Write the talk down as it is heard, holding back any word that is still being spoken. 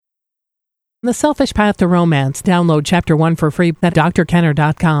The Selfish Path to Romance. Download Chapter 1 for free at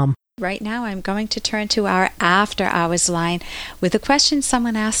drkenner.com. Right now, I'm going to turn to our After Hours line with a question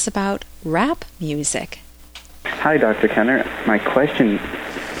someone asks about rap music. Hi, Dr. Kenner. My question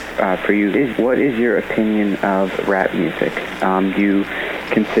for you is, what is your opinion of rap music? Do you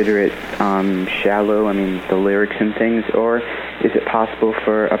consider it shallow, the lyrics and things, or is it possible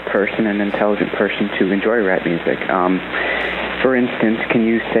for a person, an intelligent person, to enjoy rap music? For instance, can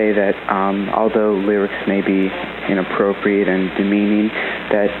you say that although lyrics may be inappropriate and demeaning,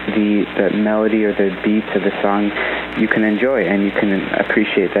 that the melody or the beats of the song you can enjoy and you can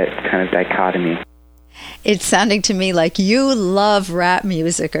appreciate that kind of dichotomy? It's sounding to me like you love rap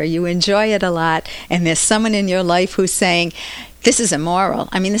music or you enjoy it a lot, and there's someone in your life who's saying, this is immoral.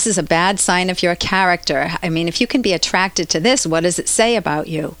 This is a bad sign of your character. If you can be attracted to this, what does it say about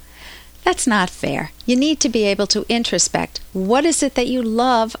you? That's not fair. You need to be able to introspect. What is it that you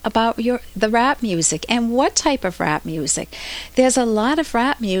love about the rap music, and what type of rap music? There's a lot of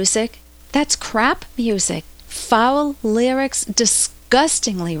rap music that's crap music. Foul lyrics,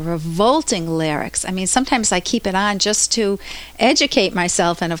 disgustingly revolting lyrics. Sometimes I keep it on just to educate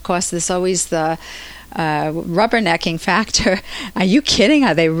myself, and of course there's always the rubbernecking factor. Are you kidding?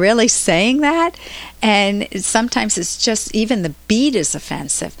 Are they really saying that? And sometimes it's just even the beat is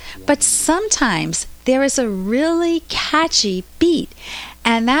offensive. But sometimes there is a really catchy beat,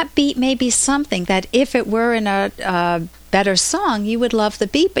 and that beat may be something that if it were in a better song, you would love the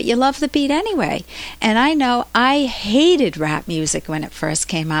beat, but you love the beat anyway. And I know I hated rap music when it first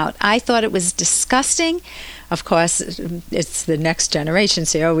came out. I thought it was disgusting. Of course, it's the next generation,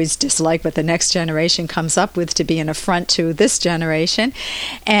 so you always dislike what the next generation comes up with to be an affront to this generation.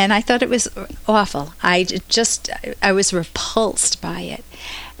 And I thought it was awful. I was repulsed by it.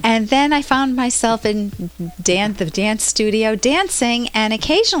 And then I found myself in the dance studio dancing, and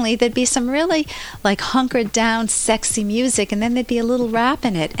occasionally there'd be some really hunkered down, sexy music, and then there'd be a little rap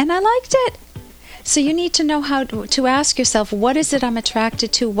in it, and I liked it. So you need to know how to ask yourself, what is it I'm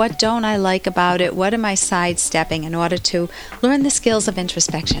attracted to? What don't I like about it? What am I sidestepping in order to learn the skills of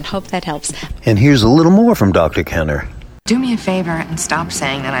introspection? Hope that helps. And here's a little more from Dr. Kenner. Do me a favor and stop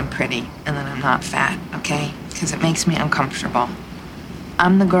saying that I'm pretty and that I'm not fat, okay? Because it makes me uncomfortable.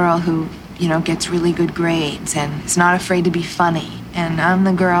 I'm the girl who, gets really good grades and is not afraid to be funny. And I'm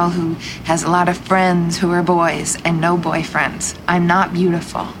the girl who has a lot of friends who are boys and no boyfriends. I'm not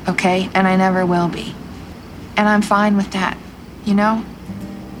beautiful, okay? And I never will be. And I'm fine with that,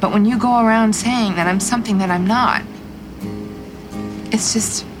 But when you go around saying that I'm something that I'm not,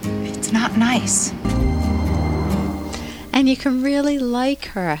 it's not nice. And you can really like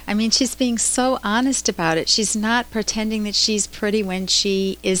her. She's being so honest about it. She's not pretending that she's pretty when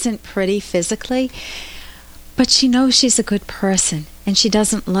she isn't pretty physically. But she knows she's a good person, and she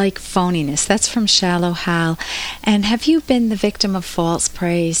doesn't like phoniness. That's from Shallow Hal. And have you been the victim of false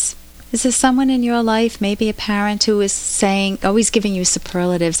praise? Is there someone in your life, maybe a parent, who is saying, always giving you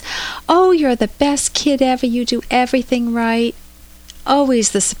superlatives? Oh, you're the best kid ever. You do everything right.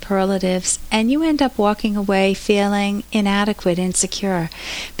 Always the superlatives. And you end up walking away feeling inadequate, insecure,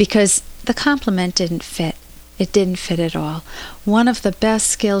 because the compliment didn't fit. It didn't fit at all. One of the best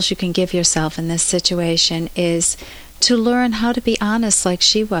skills you can give yourself in this situation is to learn how to be honest like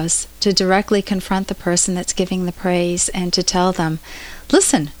she was, to directly confront the person that's giving the praise and to tell them,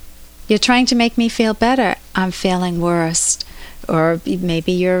 listen, you're trying to make me feel better. I'm feeling worse. Or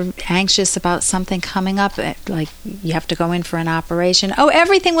maybe you're anxious about something coming up, like you have to go in for an operation. Oh,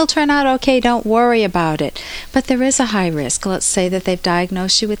 everything will turn out okay, don't worry about it. But there is a high risk. Let's say that they've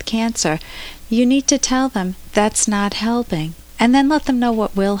diagnosed you with cancer. You need to tell them that's not helping. And then let them know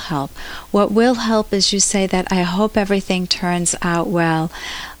what will help. What will help is you say that, I hope everything turns out well.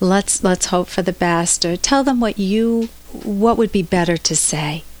 Let's hope for the best. Or tell them what would be better to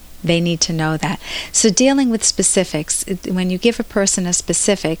say. They need to know that. So dealing with specifics, when you give a person a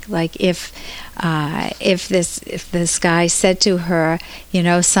specific, like if this guy said to her,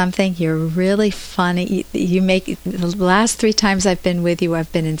 something, you're really funny. You make the last 3 times I've been with you,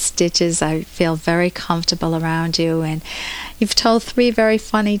 I've been in stitches. I feel very comfortable around you, and you've told 3 very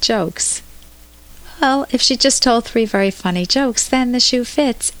funny jokes. Well, if she just told 3 very funny jokes, then the shoe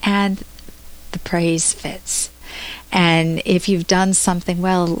fits and the praise fits. And if you've done something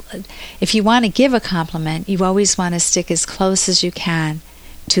well, if you want to give a compliment, you always want to stick as close as you can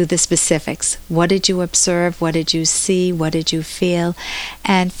to the specifics. What did you observe? What did you see? What did you feel?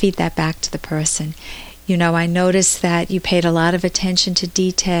 And feed that back to the person. I noticed that you paid a lot of attention to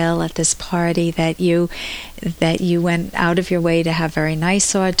detail at this party, that you went out of your way to have very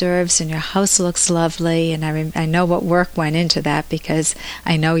nice hors d'oeuvres, and your house looks lovely. And I know what work went into that because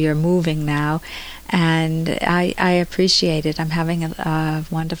I know you're moving now. And I appreciate it. I'm having a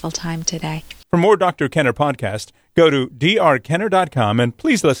wonderful time today. For more Dr. Kenner podcast, go to drkenner.com and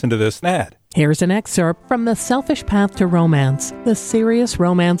please listen to this ad. Here's an excerpt from The Selfish Path to Romance, the Serious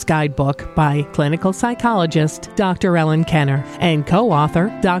Romance Guidebook by clinical psychologist Dr. Ellen Kenner and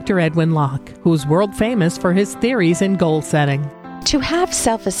co-author Dr. Edwin Locke, who's world famous for his theories in goal setting. To have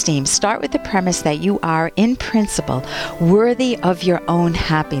self-esteem, start with the premise that you are, in principle, worthy of your own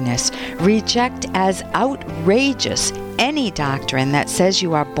happiness. Reject as outrageous any doctrine that says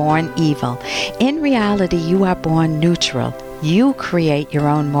you are born evil. In reality, you are born neutral. You create your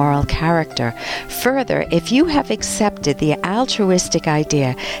own moral character. Further, if you have accepted the altruistic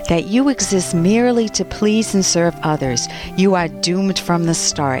idea that you exist merely to please and serve others, you are doomed from the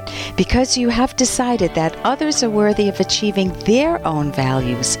start because you have decided that others are worthy of achieving their own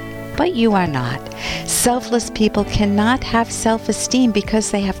values, but you are not. Selfless people cannot have self-esteem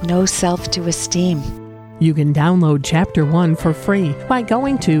because they have no self to esteem. You can download Chapter 1 for free by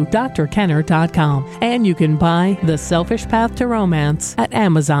going to drkenner.com, and you can buy The Selfish Path to Romance at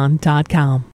amazon.com.